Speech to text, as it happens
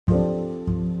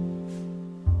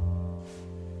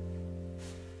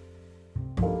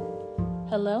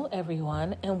Hello,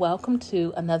 everyone, and welcome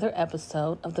to another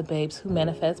episode of the Babes Who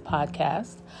Manifest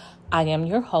podcast. I am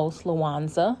your host,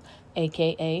 Lawanza,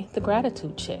 aka The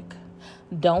Gratitude Chick.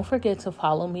 Don't forget to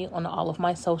follow me on all of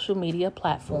my social media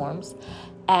platforms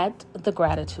at The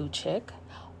Gratitude Chick,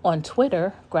 on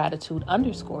Twitter,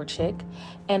 Gratitude_Chick,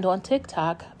 and on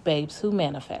TikTok, Babes Who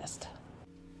Manifest.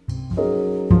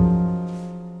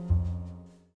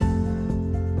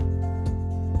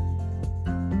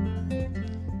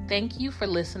 Thank you for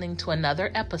listening to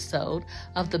another episode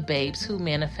of the Babes Who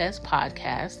Manifest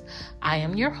podcast. I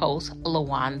am your host,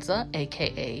 Lawanza,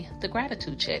 aka The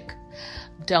Gratitude Chick.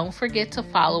 Don't forget to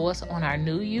follow us on our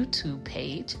new YouTube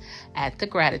page at The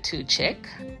Gratitude Chick.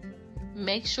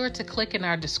 Make sure to click in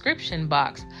our description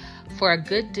box for a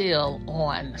good deal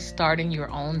on starting your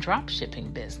own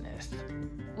dropshipping business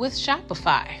with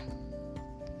Shopify.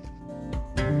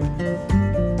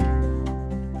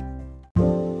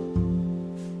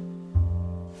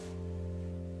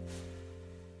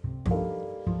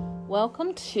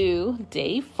 Welcome to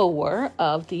day 4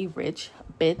 of the Rich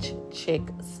Bitch Chick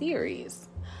series.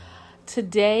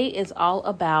 Today is all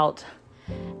about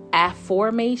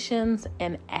Afformations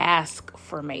and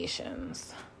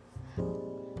Askfirmations.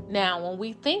 Now, when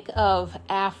we think of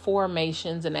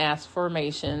Afformations and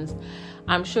Askfirmations,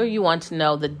 I'm sure you want to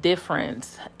know the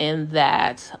difference in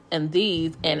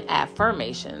these and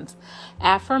affirmations.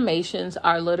 Affirmations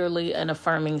are literally an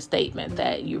affirming statement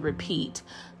that you repeat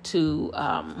to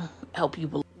help you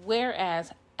believe.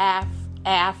 Whereas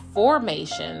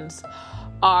affirmations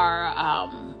are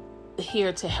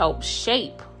here to help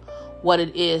shape what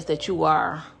it is that you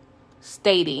are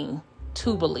stating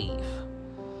to believe.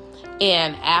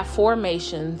 And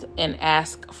affirmations and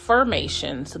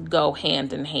askfirmations go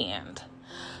hand in hand.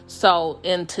 So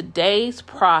in today's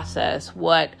process,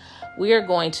 what we are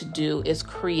going to do is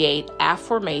create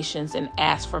affirmations and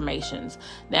askfirmations.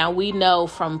 Now, we know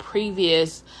from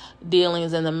previous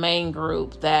dealings in the main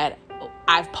group that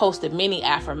I've posted many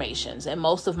affirmations, and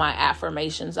most of my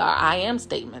affirmations are I am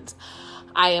statements.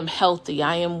 I am healthy.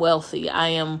 I am wealthy. I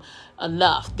am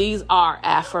enough. These are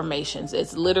affirmations.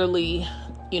 It's literally,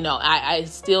 I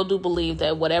still do believe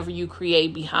that whatever you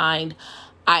create behind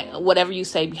whatever you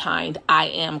say behind I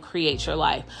am creates your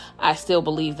life. I still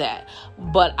believe that.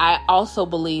 But I also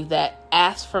believe that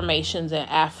askfirmations and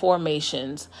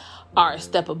affirmations are a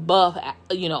step above,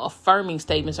 affirming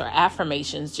statements or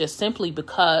affirmations, just simply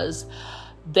because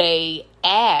they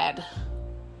add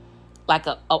like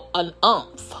an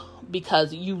oomph,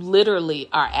 because you literally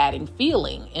are adding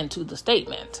feeling into the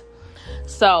statement.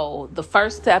 So the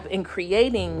first step in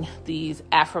creating these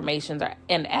affirmations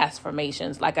and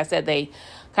askfirmations, like I said, they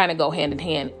kind of go hand in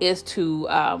hand, is to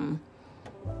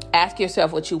ask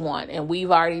yourself what you want. And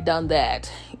we've already done that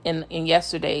in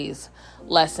yesterday's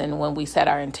lesson when we set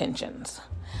our intentions.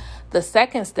 The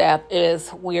second step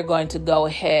is we're going to go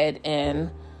ahead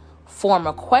and form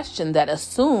a question that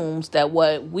assumes that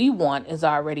what we want is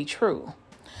already true.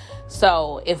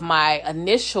 So if my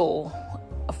initial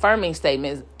affirming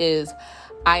statement is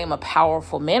I am a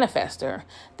powerful manifester,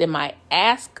 then my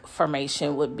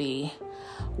askfirmation would be,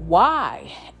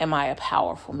 why am I a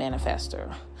powerful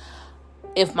manifester?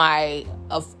 If my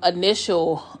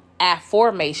initial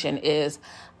affirmation is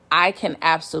I can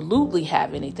absolutely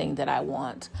have anything that I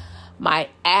want, my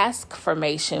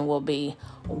askfirmation will be,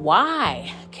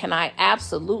 why can I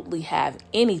absolutely have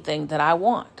anything that I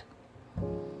want?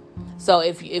 So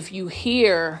if you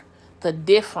hear the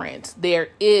difference, there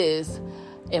is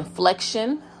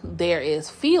inflection, there is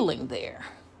feeling there.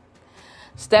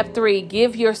 Step 3,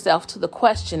 give yourself to the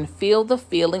question, feel the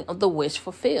feeling of the wish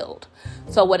fulfilled.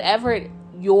 So whatever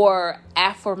your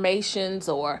affirmations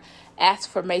or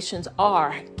askfirmations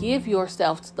are, give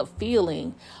yourself to the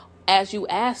feeling as you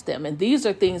ask them. And these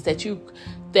are things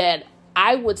that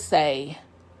I would say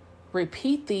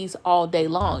repeat these all day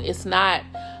long. It's not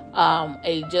I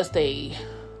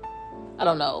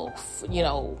don't know,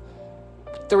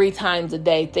 3 times a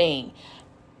day thing.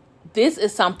 This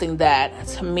is something that,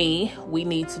 to me, we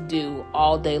need to do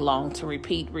all day long, to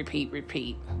repeat.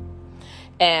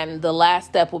 And the last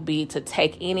step will be to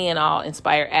take any and all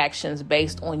inspired actions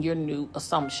based on your new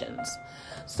assumptions.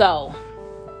 So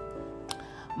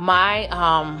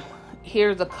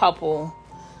here's a couple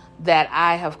that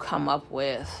I have come up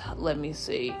with. Let me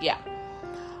see. Yeah.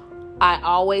 I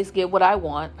always get what I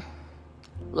want.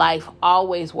 Life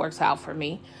always works out for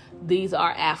me. These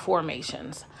are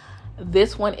affirmations.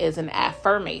 This one is an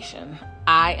affirmation.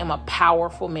 I am a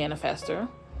powerful manifester.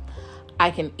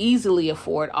 I can easily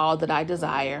afford all that I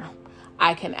desire.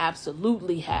 I can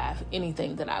absolutely have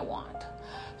anything that I want.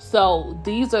 So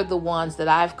these are the ones that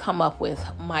I've come up with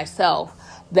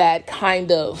myself that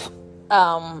kind of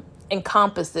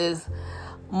encompasses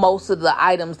most of the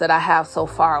items that I have so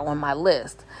far on my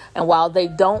list. And while they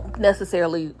don't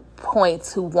necessarily point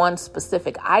to one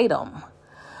specific item,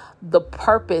 the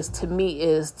purpose to me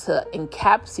is to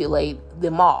encapsulate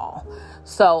them all.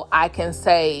 So I can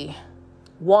say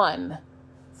one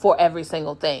for every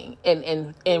single thing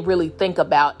and really think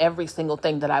about every single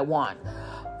thing that I want.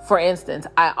 For instance,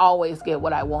 I always get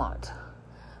what I want.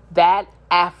 That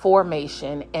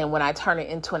affirmation, and when I turn it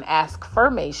into an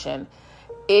Askfirmation,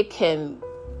 it can,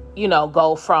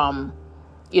 go from,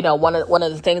 one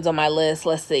of the things on my list.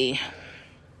 Let's see.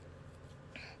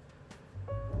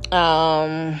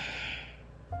 I'm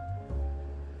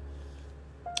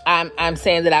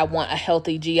saying that I want a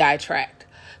healthy GI tract.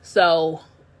 So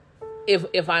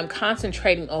if I'm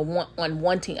concentrating on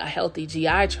wanting a healthy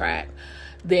GI tract,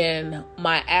 then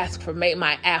my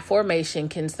affirmation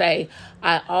can say,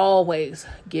 I always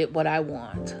get what I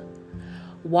want.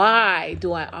 Why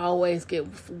do I always get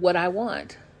what I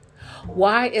want?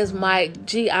 Why is my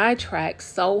GI tract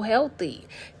so healthy?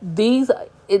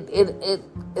 It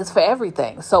is for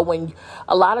everything. So when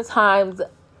a lot of times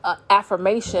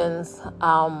affirmations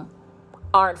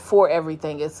aren't for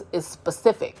everything. It's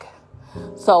specific.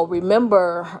 So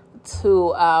remember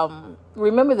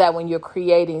that when you're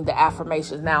creating the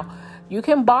affirmations. Now, you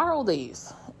can borrow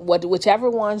these, whichever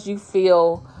ones you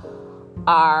feel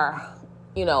are,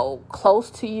 close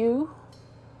to you,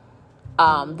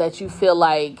 that you feel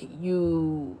like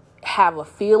you have a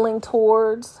feeling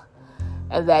towards,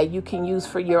 and that you can use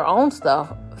for your own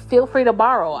stuff. Feel free to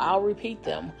borrow. I'll repeat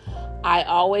them. I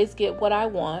always get what I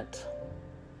want.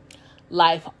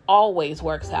 Life always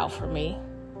works out for me.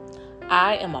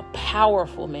 I am a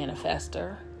powerful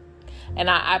manifester. And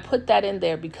I put that in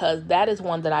there because that is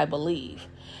one that I believe.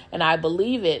 And I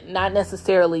believe it not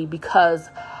necessarily because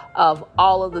of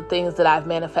all of the things that I've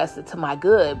manifested to my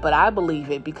good, but I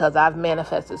believe it because I've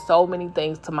manifested so many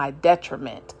things to my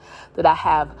detriment that I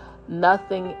have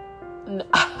nothing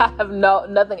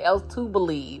else to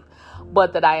believe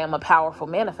but that I am a powerful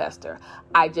manifester.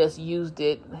 I just used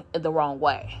it in the wrong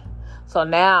way. So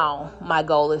now my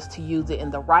goal is to use it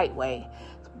in the right way.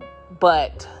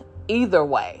 But either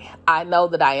way, I know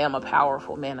that I am a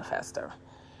powerful manifester.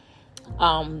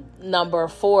 Number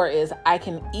 4 is I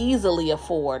can easily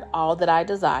afford all that I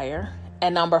desire.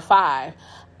 And number 5,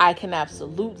 I can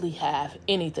absolutely have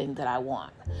anything that I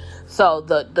want. So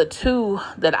the two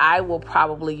that I will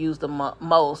probably use the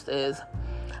most is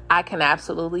I can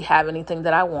absolutely have anything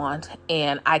that I want,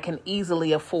 and I can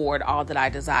easily afford all that I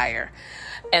desire.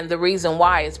 And the reason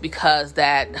why is because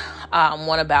that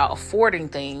one about affording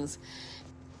things,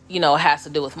 has to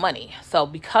do with money. So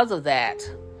because of that,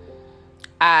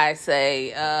 I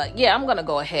say, I'm going to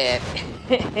go ahead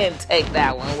and take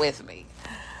that one with me.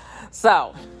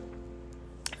 So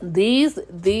these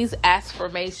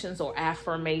Askfirmations or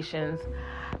affirmations,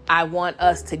 I want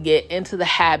us to get into the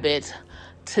habit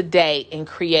today in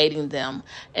creating them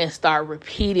and start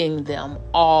repeating them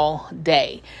all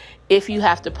day. If you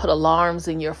have to put alarms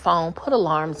in your phone, put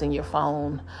alarms in your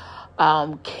phone.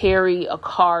 Carry a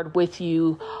card with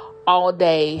you all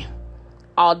day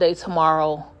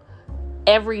tomorrow,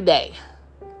 every day.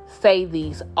 Say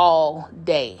these all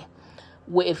day.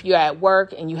 If you're at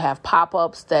work and you have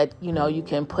pop-ups that, you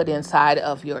can put inside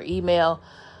of your email,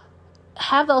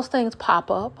 have those things pop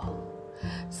up.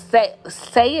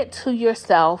 Say it to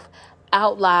yourself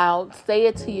out loud. Say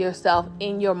it to yourself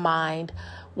in your mind.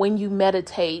 When you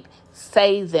meditate,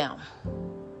 say them.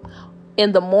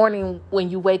 In the morning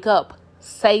when you wake up,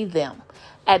 say them.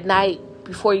 At night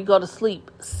before you go to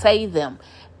sleep, say them.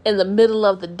 In the middle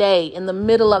of the day, in the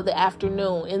middle of the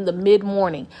afternoon, in the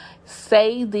mid-morning,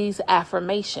 say these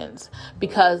affirmations,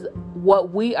 because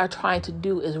what we are trying to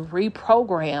do is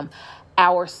reprogram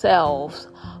ourselves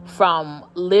from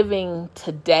living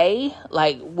today,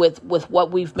 like with what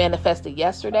we've manifested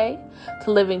yesterday,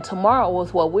 to living tomorrow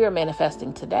with what we're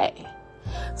manifesting today.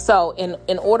 So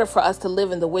in order for us to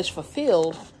live in the wish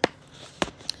fulfilled,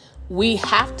 we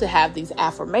have to have these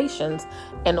affirmations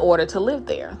in order to live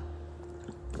there.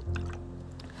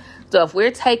 So if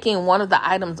we're taking one of the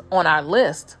items on our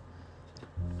list,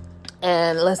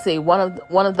 and let's see, one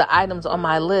of the items on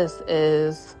my list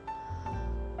is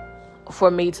for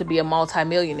me to be a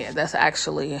multimillionaire. That's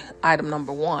actually item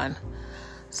number 1.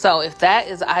 So if that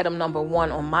is item number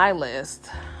 1 on my list,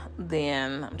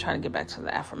 then I'm trying to get back to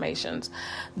the affirmations.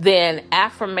 Then my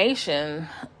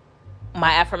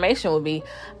affirmation would be,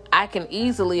 I can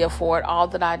easily afford all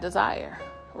that I desire,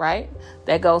 right?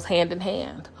 That goes hand in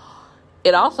hand.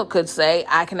 It also could say,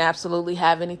 I can absolutely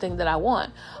have anything that I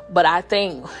want. But I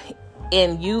think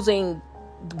in using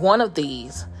one of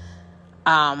these,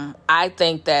 I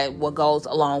think that what goes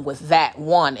along with that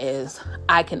one is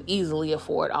I can easily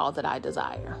afford all that I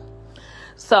desire.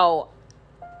 So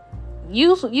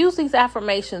use these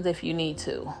affirmations if you need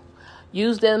to.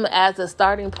 Use them as a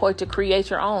starting point to create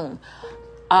your own.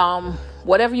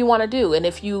 Whatever you want to do. And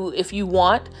if you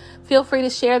want, feel free to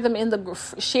share them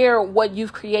share what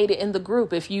you've created in the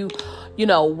group. If you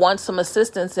want some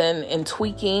assistance in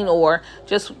tweaking, or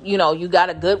just, you got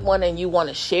a good one and you want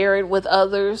to share it with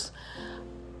others,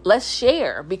 let's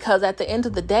share, because at the end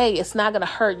of the day, it's not going to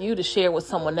hurt you to share with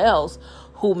someone else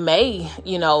who may,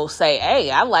 say,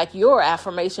 hey, I like your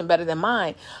affirmation better than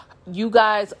mine. You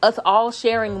guys, us all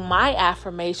sharing my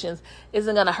affirmations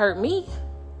isn't going to hurt me.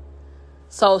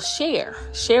 So share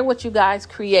what you guys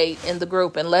create in the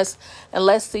group, and let's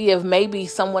see if maybe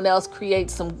someone else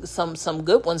creates some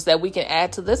good ones that we can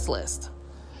add to this list.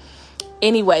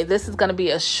 Anyway, this is going to be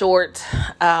a short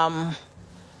talk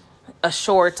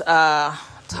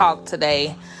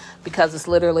today, because it's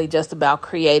literally just about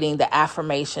creating the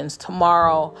affirmations.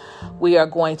 Tomorrow, we are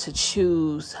going to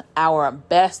choose our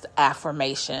best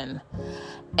affirmation,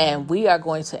 and we are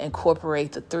going to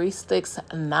incorporate the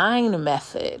 3-6-9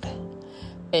 method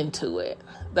into it.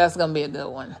 That's going to be a good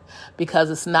one, because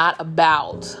it's not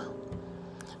about,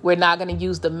 we're not going to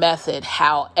use the method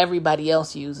how everybody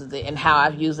else uses it and how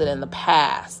I've used it in the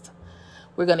past.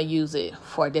 We're going to use it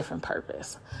for a different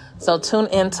purpose. So tune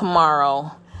in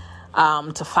tomorrow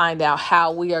to find out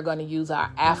how we are going to use our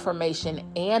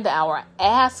affirmation and our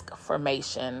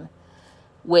Askfirmation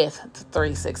with the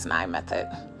 3-6-9 method.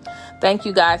 Thank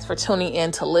you guys for tuning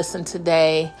in to listen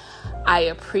today. I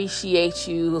appreciate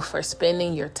you for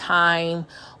spending your time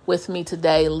with me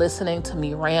today, listening to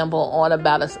me ramble on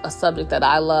about a subject that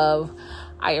I love.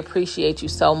 I appreciate you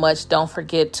so much. Don't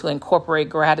forget to incorporate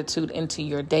gratitude into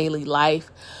your daily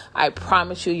life. I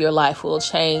promise you your life will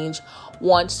change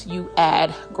once you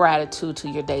add gratitude to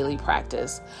your daily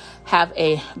practice. Have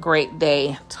a great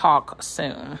day. Talk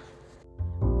soon.